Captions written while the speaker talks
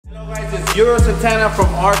guys, it's Euro Santana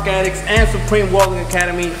from Arc Addicts and Supreme Welding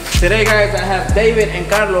Academy. Today guys, I have David and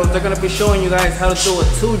Carlos. They're going to be showing you guys how to do a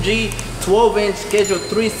 2G 12-inch schedule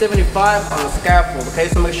 375 on the scaffold. Okay,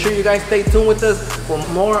 so make sure you guys stay tuned with us for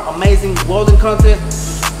more amazing welding content.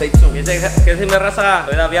 Stay tuned. Que es mi raza,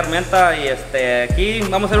 soy David Armenta y aquí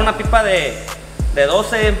vamos a hacer una pipa de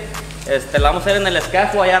 12. La vamos a hacer en el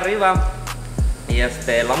scaffold allá arriba y lo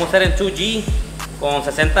vamos a hacer en 2G con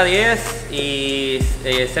 60-10 y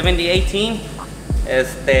 70-18.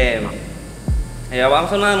 Vamos a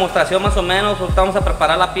hacer una demostración más o menos. Ahorita vamos a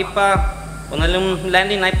preparar la pipa, ponerle un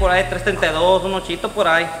landing ahí por ahí, 332, un ochito por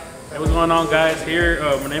ahí. Hey, what's going on, guys? Here,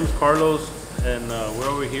 my name is Carlos, and we're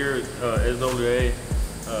over here at SWA.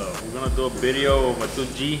 We're gonna do a video of a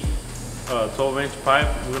 2G 12-inch pipe.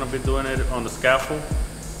 We're gonna be doing it on the scaffold,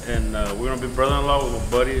 and we're gonna be brother-in-law with my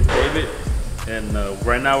buddy David. And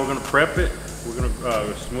right now we're gonna prep it. We're gonna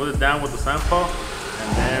smooth it down with the sand paw,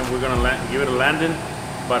 and then we're gonna give it a landing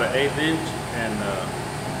about an 1/8 inch, and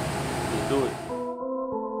let's do it.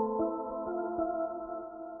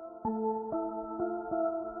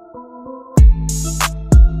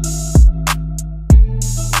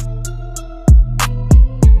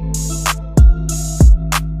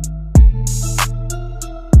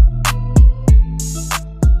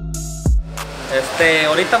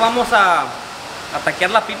 Ahorita vamos a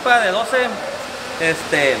taquear la pipa de 12.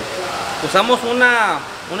 Usamos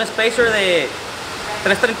un spacer de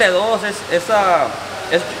 332,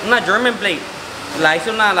 es una German blade.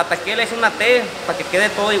 La taqué, le hice una T para que quede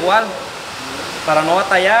todo igual, para no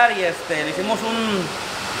batallar, y le hicimos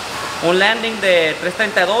un landing de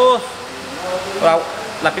 332.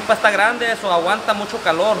 La pipa está grande, eso aguanta mucho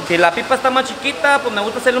calor. Si la pipa está más chiquita, pues me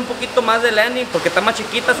gusta hacerle un poquito más de landing, porque está más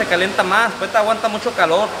chiquita, se calienta más, pues aguanta mucho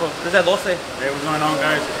calor, pues es de 12. Hey, what's going on,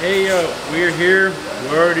 guys? Hey, we're here.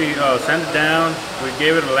 We already sent it down. We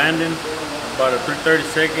gave it a landing, about a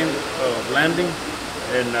 3/32 landing,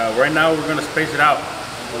 and right now we're gonna space it out.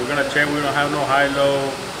 We're gonna check. We don't have no high-low.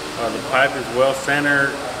 The pipe is well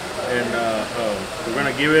centered, and we're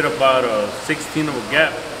gonna give it about a 16 of a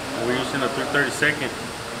gap. We're using a 3/32.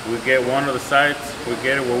 We get one of the sides, we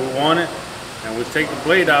get it where we want it, and we take the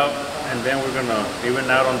blade out, and then we're gonna even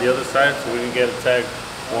out on the other side so we can get a tag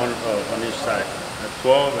one on each side, at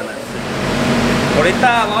 12 and at 6.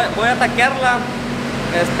 Ahorita voy a taquearla.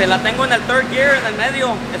 La tengo en el third gear, en el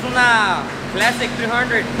medio. Es una Classic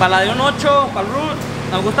 300. Para la de un 8, para el root,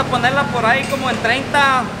 nos gusta ponerla por ahí como en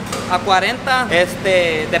 30 a 40.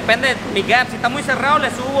 Depende de mi gap. Si está muy cerrado, le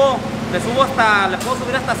puedo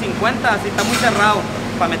subir hasta 50 si está muy cerrado,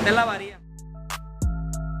 para meter la varilla.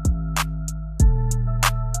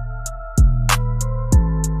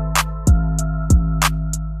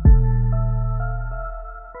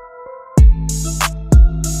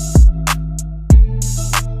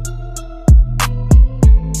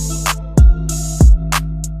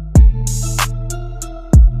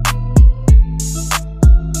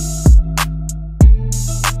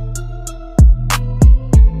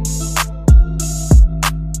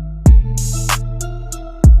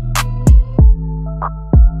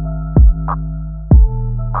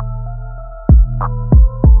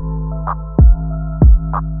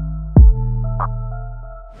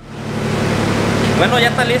 Bueno, ya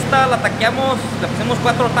está lista, la taqueamos, le pusimos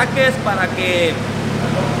 4 taques para que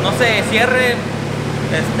no se cierre.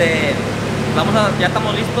 Ya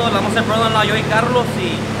estamos listos, la vamos a hacer brother-in-law, yo y Carlos,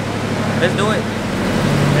 y let's do it.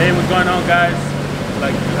 Hey, what's going on, guys?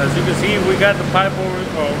 Like, as you can see, we got the pipe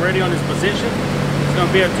already on its position. It's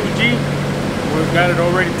gonna be a 2G. We've got it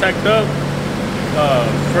already tacked up.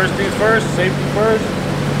 First things first, safety first.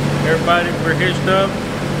 Everybody, we're hitched up.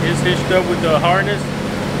 It's hitched up with the harness.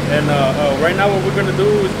 And right now what we're gonna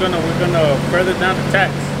do is we're gonna feather down the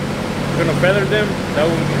tacks. We're gonna feather them, that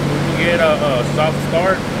we can get a soft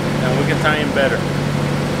start and we can tie in better.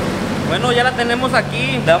 Bueno, ya la tenemos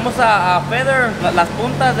aquí. Le vamos a feather las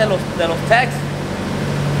puntas de los tacks.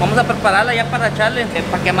 Vamos a prepararla ya para echarle,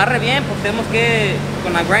 para que amarre bien, pues tenemos que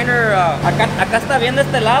con la grinder. Acá está bien de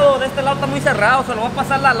este lado está muy cerrado. Se lo voy a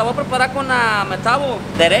pasar, la voy a preparar con la metabo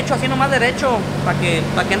derecho, así nomás derecho, para que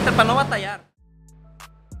entre, para no batallar.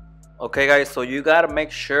 Okay guys, so you gotta make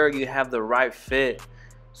sure you have the right fit.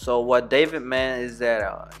 So what David meant is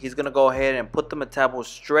that he's gonna go ahead and put the metabo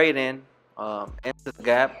straight in into the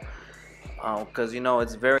gap, because you know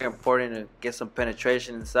it's very important to get some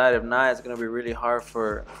penetration inside. If not, it's gonna be really hard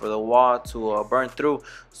for the wall to burn through.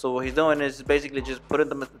 So what he's doing is basically just putting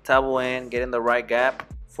the metabo in, getting the right gap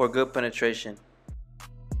for good penetration.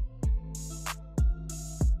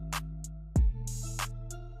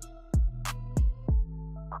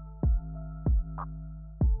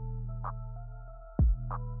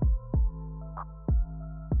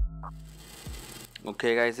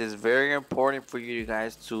 Okay guys, it's very important for you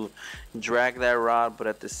guys to drag that rod, but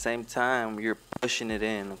at the same time you're pushing it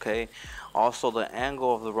in. Okay, also the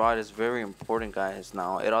angle of the rod is very important, guys.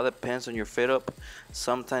 Now it all depends on your fit up.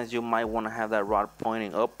 Sometimes you might want to have that rod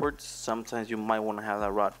pointing upwards, sometimes you might want to have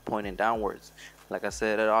that rod pointing downwards. Like I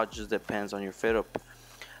said, it all just depends on your fit up.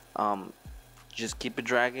 um, just keep it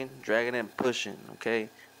dragging and pushing. Okay,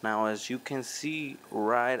 now as you can see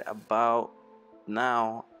right about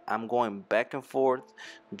now, I'm going back and forth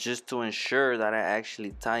just to ensure that I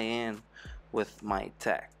actually tie in with my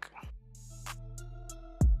tack.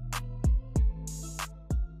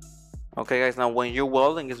 Okay guys, now when you're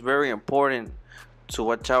welding, it's very important to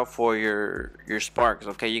watch out for your sparks.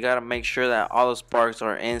 Okay, you got to make sure that all the sparks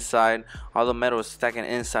are inside, all the metal is stacking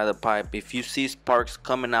inside the pipe. If you see sparks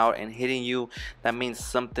coming out and hitting you, that means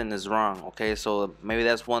something is wrong. Okay, so maybe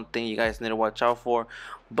that's one thing you guys need to watch out for.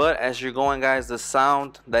 But as you're going, guys, the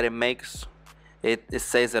sound that it makes, it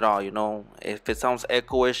says it all. You know, if it sounds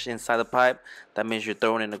echoish inside the pipe, that means you're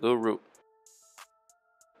throwing in a good root.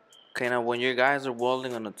 Okay, now when you guys are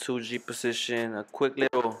welding on a 2G position, a quick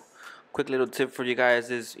little tip for you guys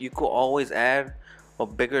is you could always add a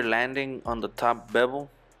bigger landing on the top bevel.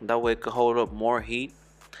 That way it could hold up more heat.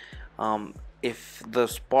 If the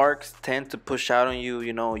sparks tend to push out on you,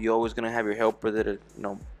 you know, you're always gonna have your helper that,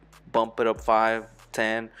 bump it up 5,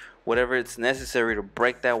 10, whatever it's necessary to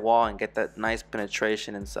break that wall and get that nice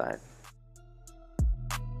penetration inside.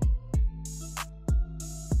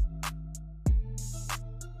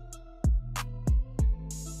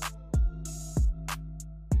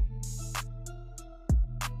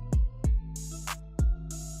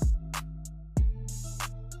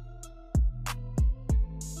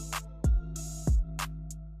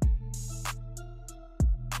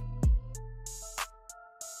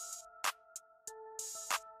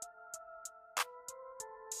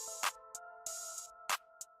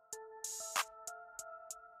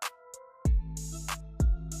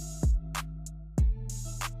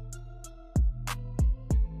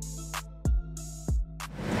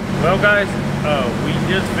 Well guys, we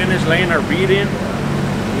just finished laying our bead in.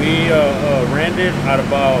 We ran it at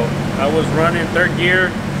about, I was running third gear,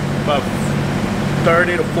 about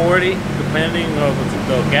 30 to 40, depending on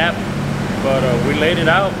the gap. But we laid it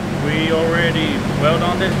out. We already welded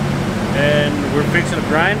on it, and we're fixing to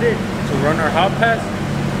grind it to run our hot pass.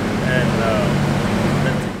 And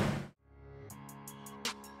that's it.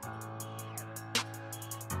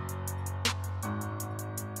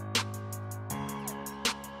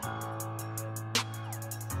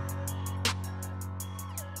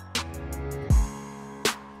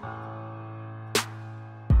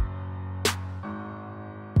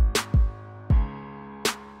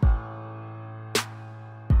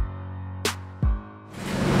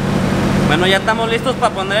 Bueno, ya estamos listos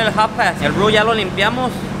para poner el hot pass. El root ya lo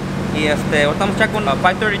limpiamos y ahorita vamos a echar con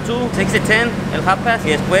 532, 6010 el hot pass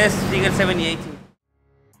y después sigue el 7018.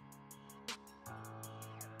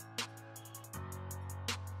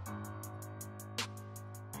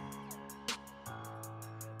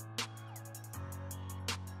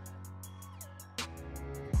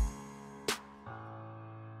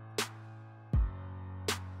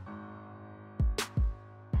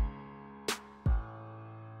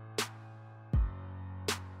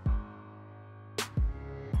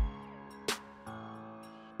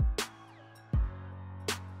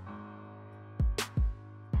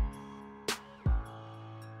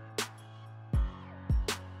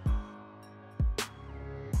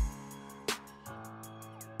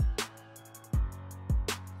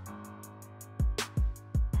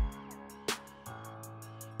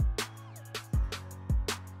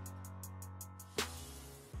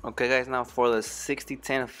 Okay guys, now for the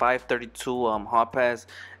 6010 532 hot pass,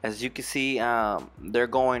 as you can see, they're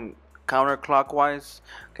going counterclockwise.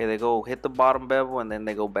 Okay, they go hit the bottom bevel and then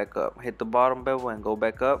they go back up, hit the bottom bevel and go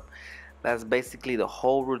back up. That's basically the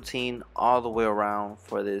whole routine all the way around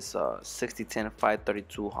for this 6010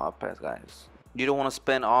 532 hot pass, guys. You don't want to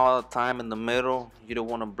spend all the time in the middle. You don't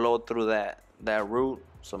want to blow through that root,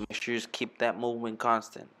 so make sure you just keep that movement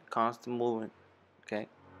constant movement. Okay.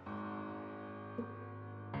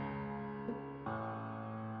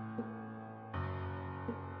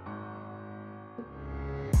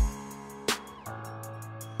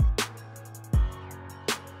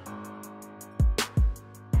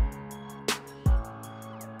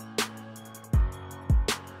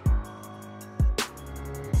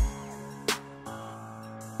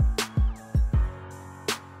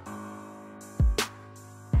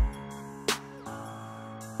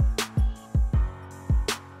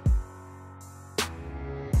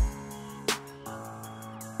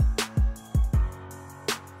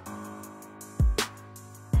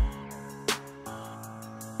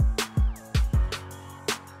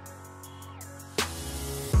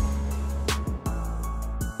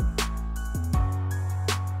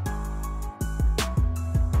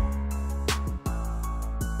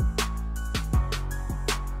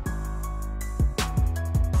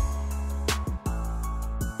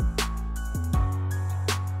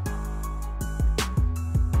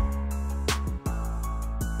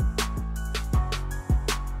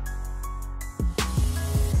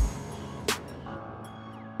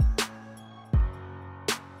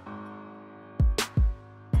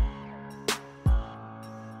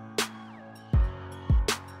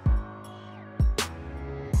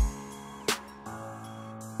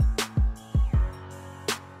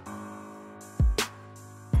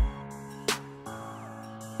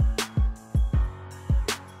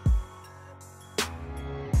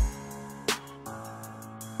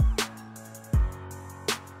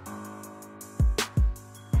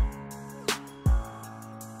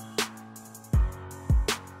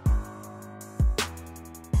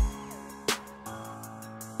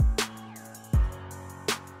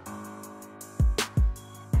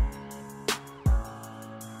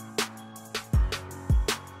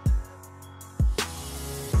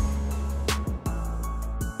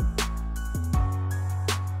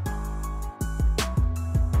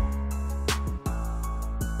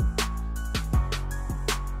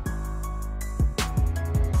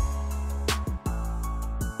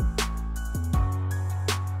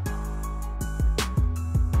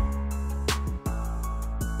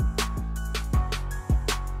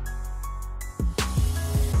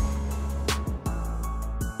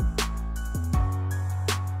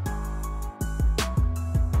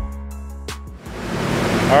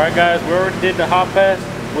 Alright guys, we already did the hot pass.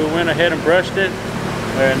 We went ahead and brushed it,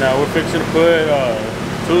 and we're fixing to put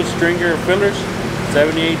 2 stringer fillers,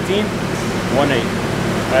 7018, 1/8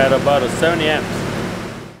 at about a 70 amps.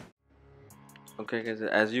 Okay guys,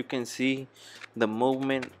 as you can see, the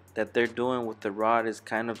movement that they're doing with the rod is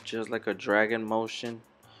kind of just like a dragon motion.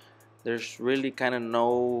 There's really kind of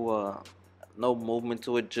no movement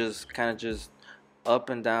to it, just kind of just up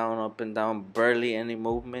and down, barely any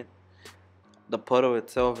movement. The puddle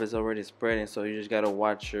itself is already spreading, so you just gotta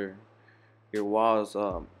watch your walls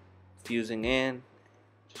fusing in.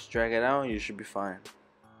 Just drag it out and you should be fine.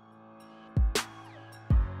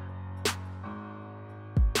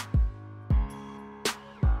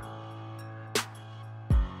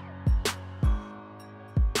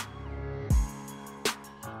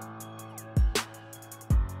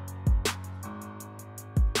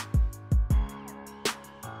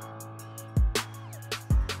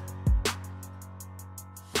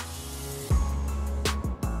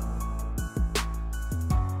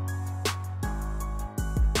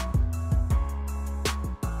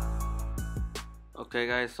 Okay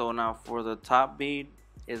guys, so now for the top bead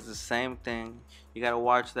is the same thing. You gotta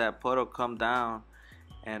watch that puddle come down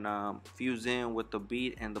and fuse in with the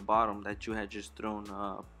bead and the bottom that you had just thrown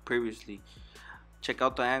previously. Check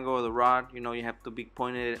out the angle of the rod. You know, you have to be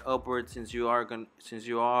pointed upwards since you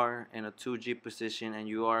are in a 2G position and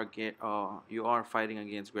you are fighting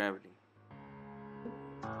against gravity.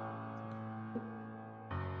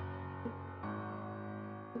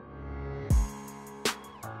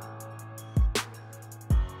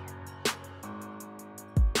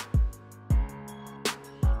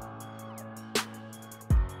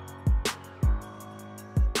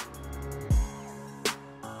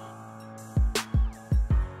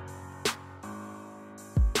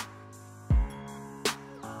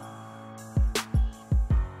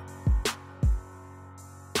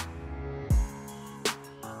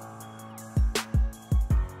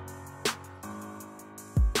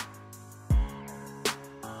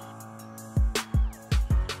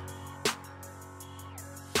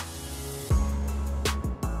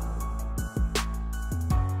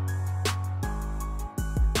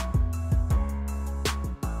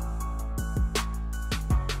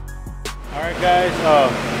 Alright guys,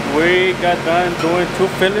 we got done doing 2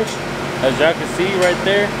 fillers, as y'all can see right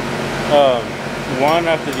there, one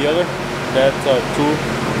after the other. That's 2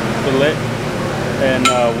 fillet, and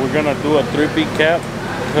we're gonna do a 3-bead cap,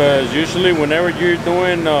 because usually whenever you're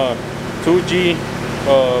doing 2G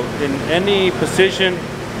in any position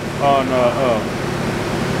on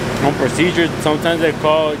procedures, sometimes they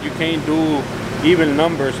call you can't do even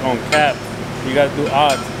numbers on caps, you gotta do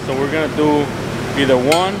odds. So we're gonna do either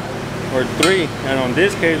 1 or 3, and on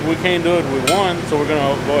this case we can't do it with 1, so we're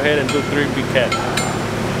gonna go ahead and do 3-bead cap.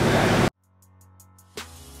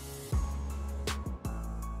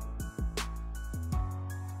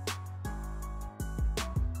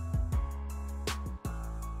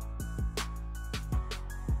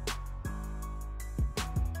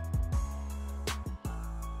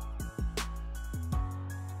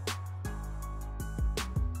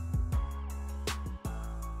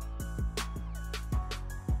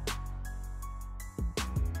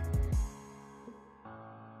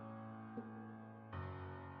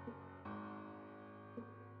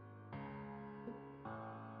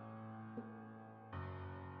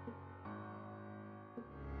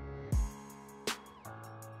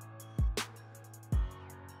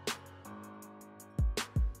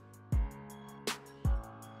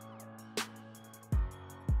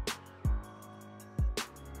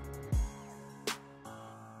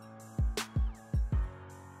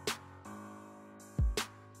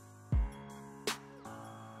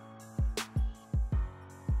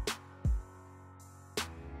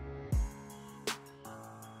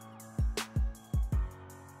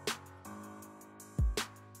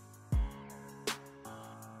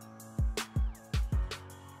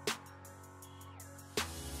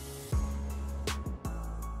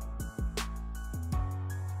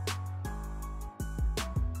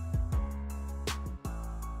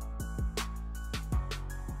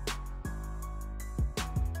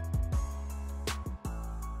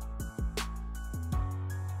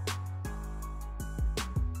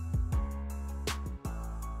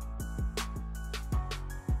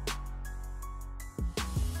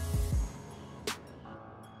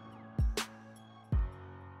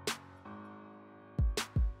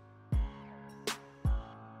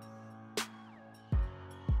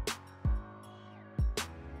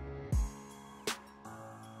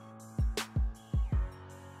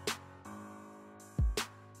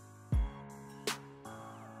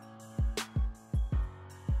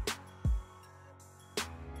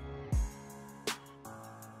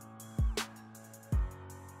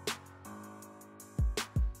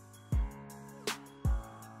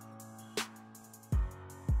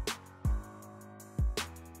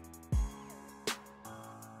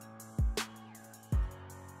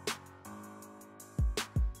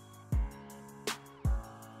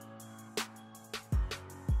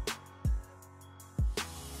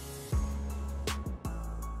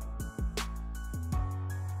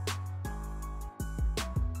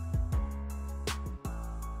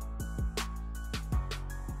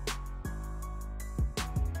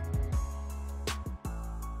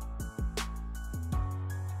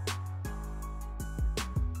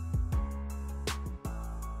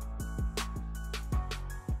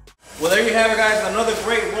 Well, there you have it, guys. Another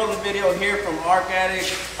great welding video here from Arc Addict.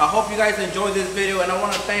 I hope you guys enjoyed this video, and I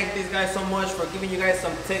want to thank these guys so much for giving you guys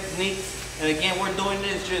some techniques. And again, we're doing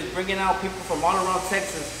this just bringing out people from all around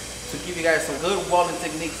Texas to give you guys some good welding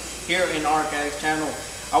techniques here in Arc Addict's channel.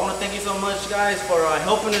 I want to thank you so much, guys, for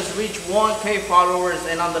helping us reach 1K followers.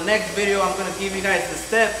 And on the next video, I'm going to give you guys the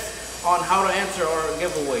steps on how to enter our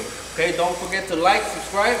giveaway. Okay, don't forget to like,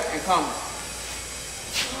 subscribe, and comment.